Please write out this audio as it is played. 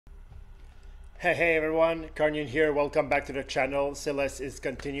Hey everyone, Karnian here. Welcome back to the channel. Celeste is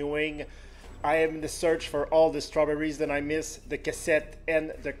continuing. I am in the search for all the strawberries that I missed, the cassette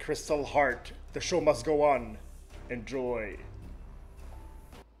and the crystal heart. The show must go on. Enjoy.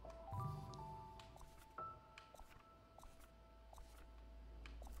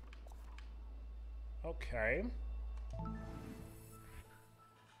 Okay.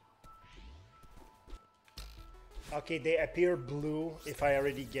 Okay, they appear blue if I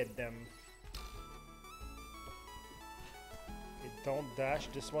already get them. Okay, don't dash.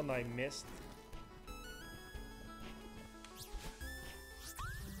 This one I missed.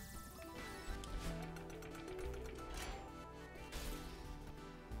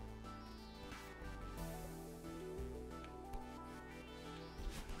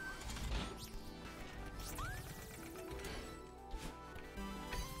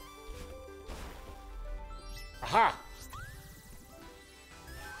 Aha!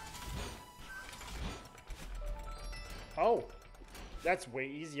 Oh, that's way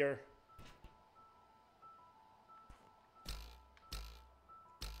easier.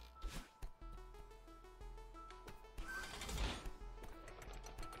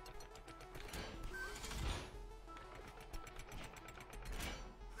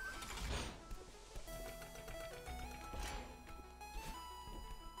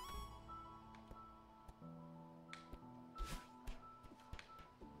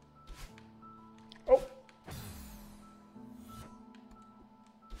 Oh!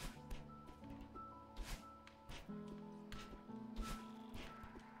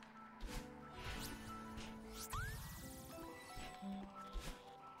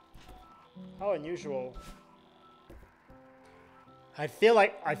 How unusual. I feel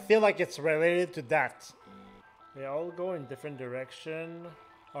like it's related to that. They all go in different direction.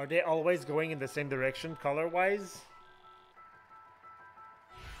 Are they always going in the same direction color-wise?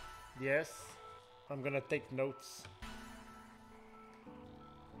 Yes. I'm gonna take notes.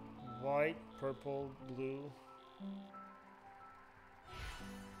 White, purple, blue.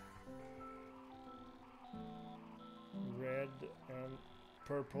 Red and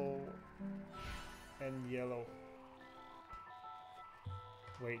purple and yellow.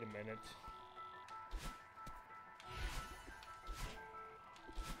 Wait a minute.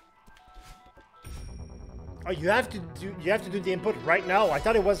 Oh, you have to do the input right now. I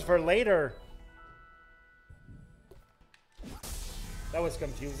thought it was for later. That was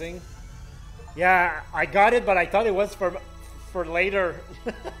confusing. Yeah, I got it, but I thought it was for later.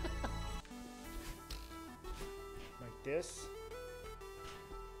 Like this.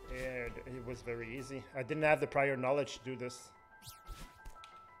 And it was very easy. I didn't have the prior knowledge to do this.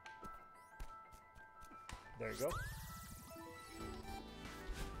 There you go.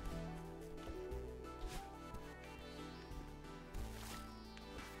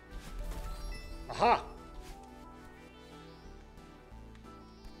 Aha!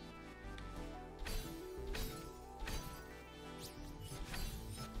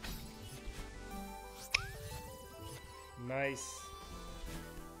 Nice.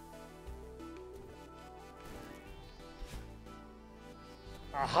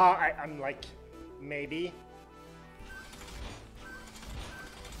 Aha, I'm like, maybe.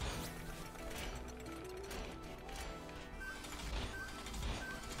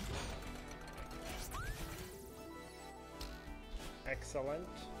 Excellent.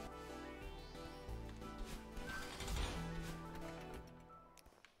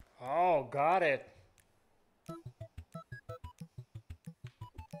 Oh, got it.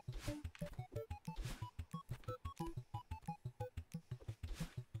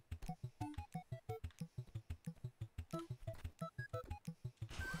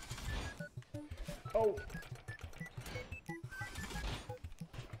 Oh.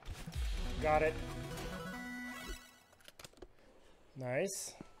 Got it.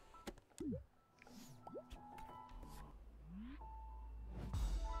 Nice.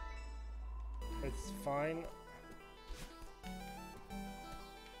 It's fine.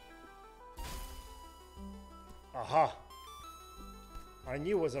 Aha. I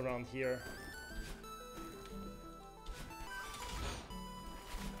knew it was around here.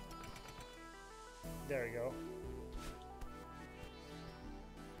 There you go.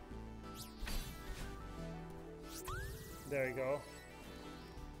 There you go.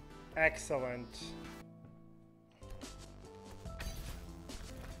 Excellent.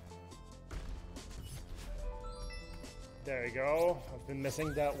 There you go. I've been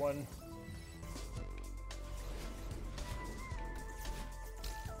missing that one.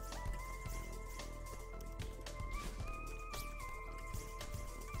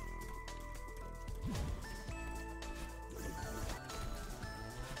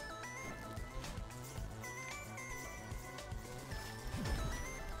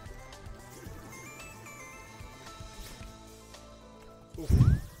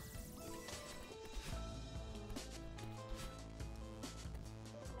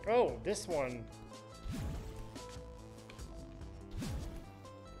 Oh, this one.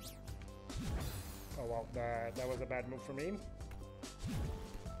 Oh well, that was a bad move for me.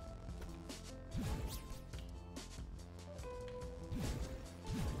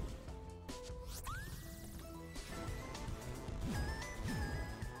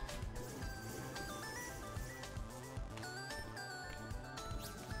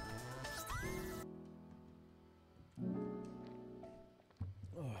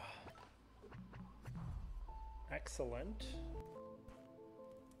 Excellent.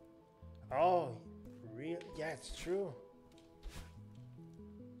 Oh, real? Yeah, it's true.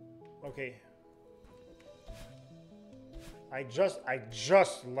 Okay. I just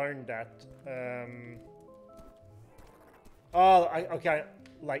learned that. Oh, okay,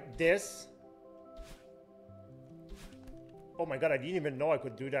 like this. Oh my god, I didn't even know I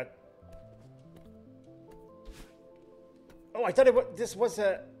could do that. Oh, I thought this was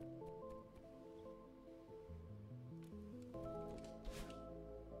a.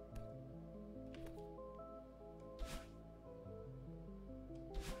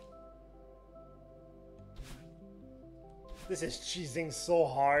 This is cheesing so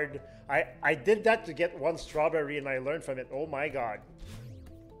hard. I did that to get one strawberry and I learned from it. Oh my god.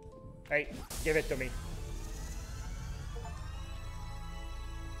 Hey, give it to me.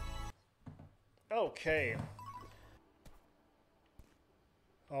 Okay.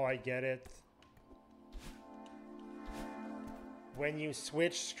 Oh, I get it. When you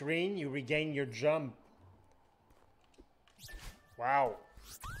switch screen, you regain your jump. Wow.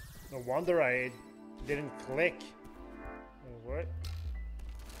 No wonder I didn't click. What?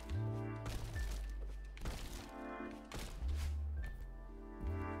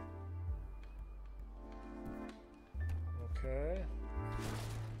 Okay.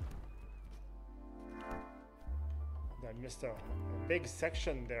 I missed a big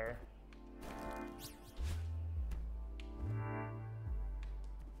section there.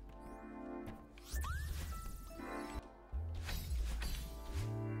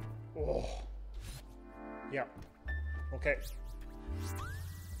 Oh. Yeah. Okay.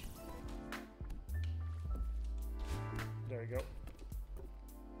 There you go.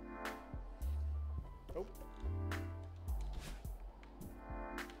 Oh.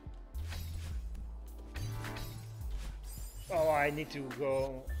 Oh, I need to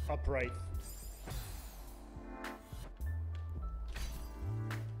go upright.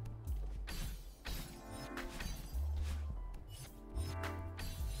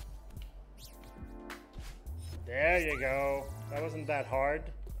 There you go. That wasn't that hard.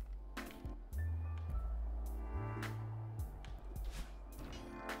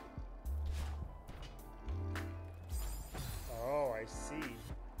 Oh, I see.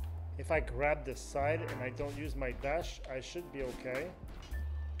 If I grab the side and I don't use my dash, I should be okay.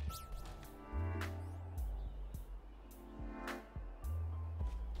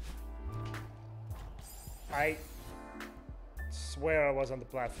 I swear I was on the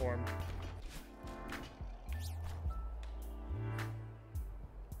platform.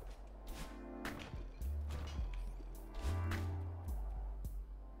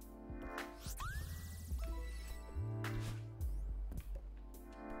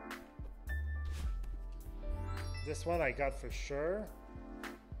 This one I got for sure,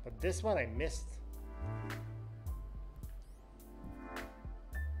 but this one I missed.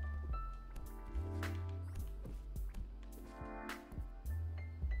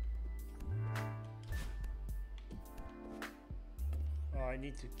 Oh, I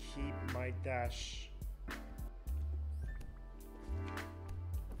need to keep my dash.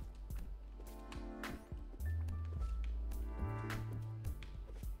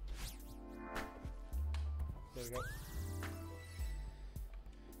 There we go.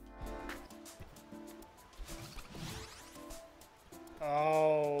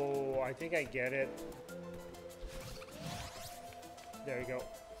 Oh, I think I get it. There you go.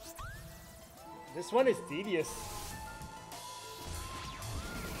 This one is tedious.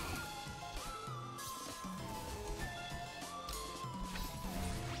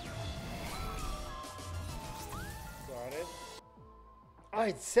 Got it. Oh,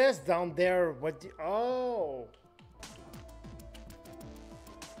 it says down there what the, oh.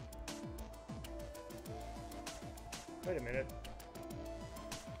 Wait a minute.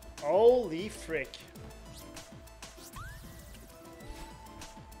 Holy frick.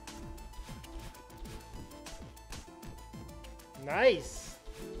 Nice.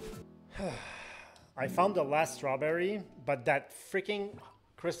 I found the last strawberry, but that freaking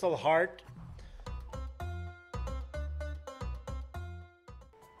crystal heart.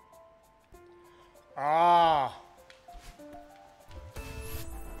 Ah.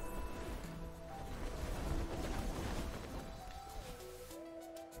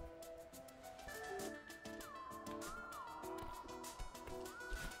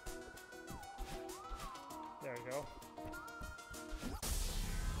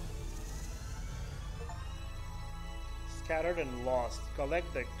 Scattered and lost.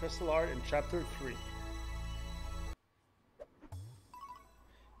 Collect the crystal art in chapter 3.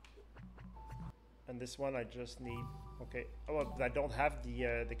 And this one I just need. Okay. Oh, well, I don't have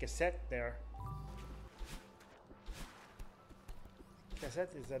the cassette there.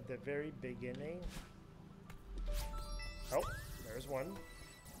 Cassette is at the very beginning. Oh, there's one.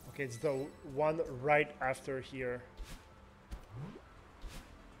 Okay, it's the one right after here.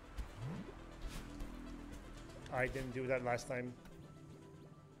 I didn't do that last time.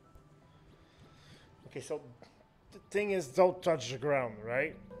 Okay, so the thing is, don't touch the ground,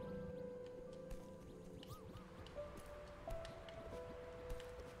 right?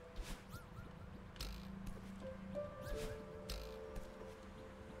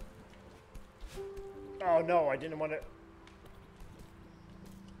 Oh no, I didn't want to.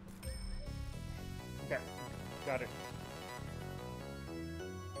 Okay, got it.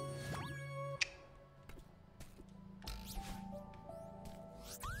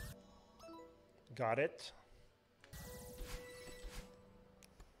 Got it.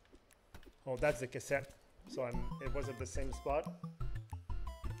 Oh, that's the cassette. So it was at the same spot.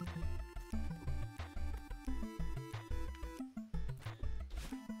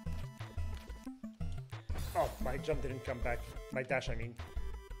 Oh, my jump didn't come back. My dash, I mean.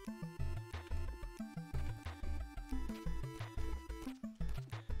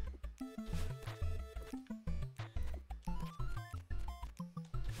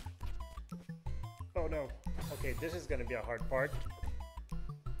 Oh no. Okay, this is gonna be a hard part.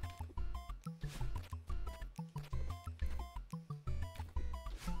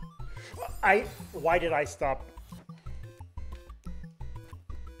 Why did I stop?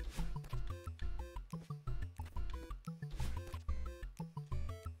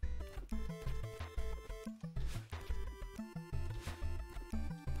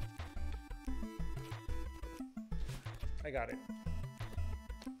 I got it.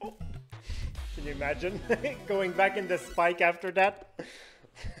 Oh. Can you imagine going back in the spike after that?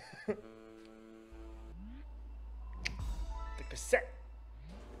 The cassette.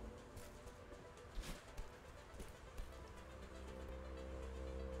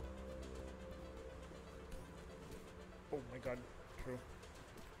 Oh my god, true.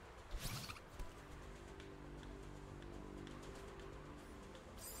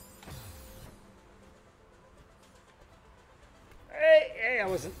 Hey,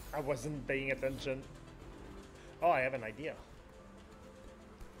 I wasn't paying attention. Oh, I have an idea.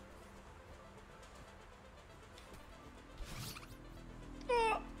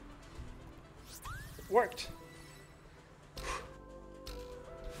 Oh! It worked.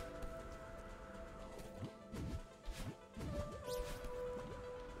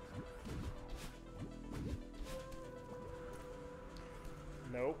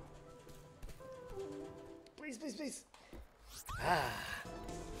 No. Please, please, please. Ah.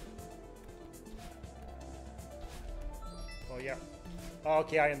 Oh yeah.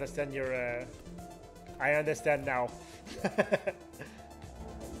 Okay, I understand your. I understand now.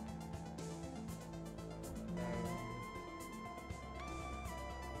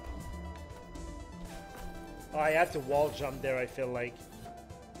 Oh, I had to wall jump there. I feel like.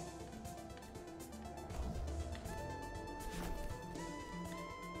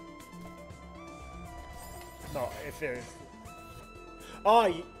 No, if it is.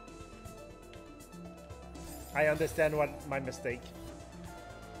 Oh, I understand what my mistake.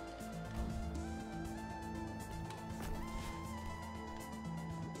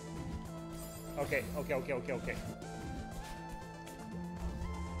 Okay.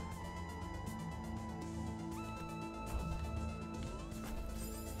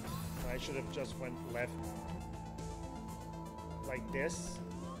 I should have just went left like this.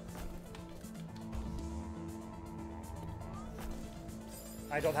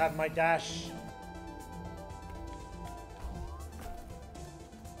 I don't have my dash.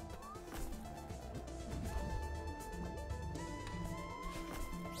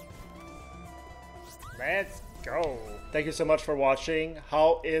 Let's go. Thank you so much for watching.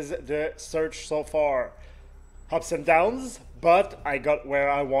 How is the search so far? Ups and downs, but I got where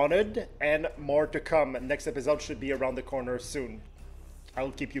I wanted and more to come. Next episode should be around the corner soon.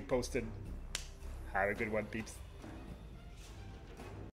 I'll keep you posted. Have a good one, peeps.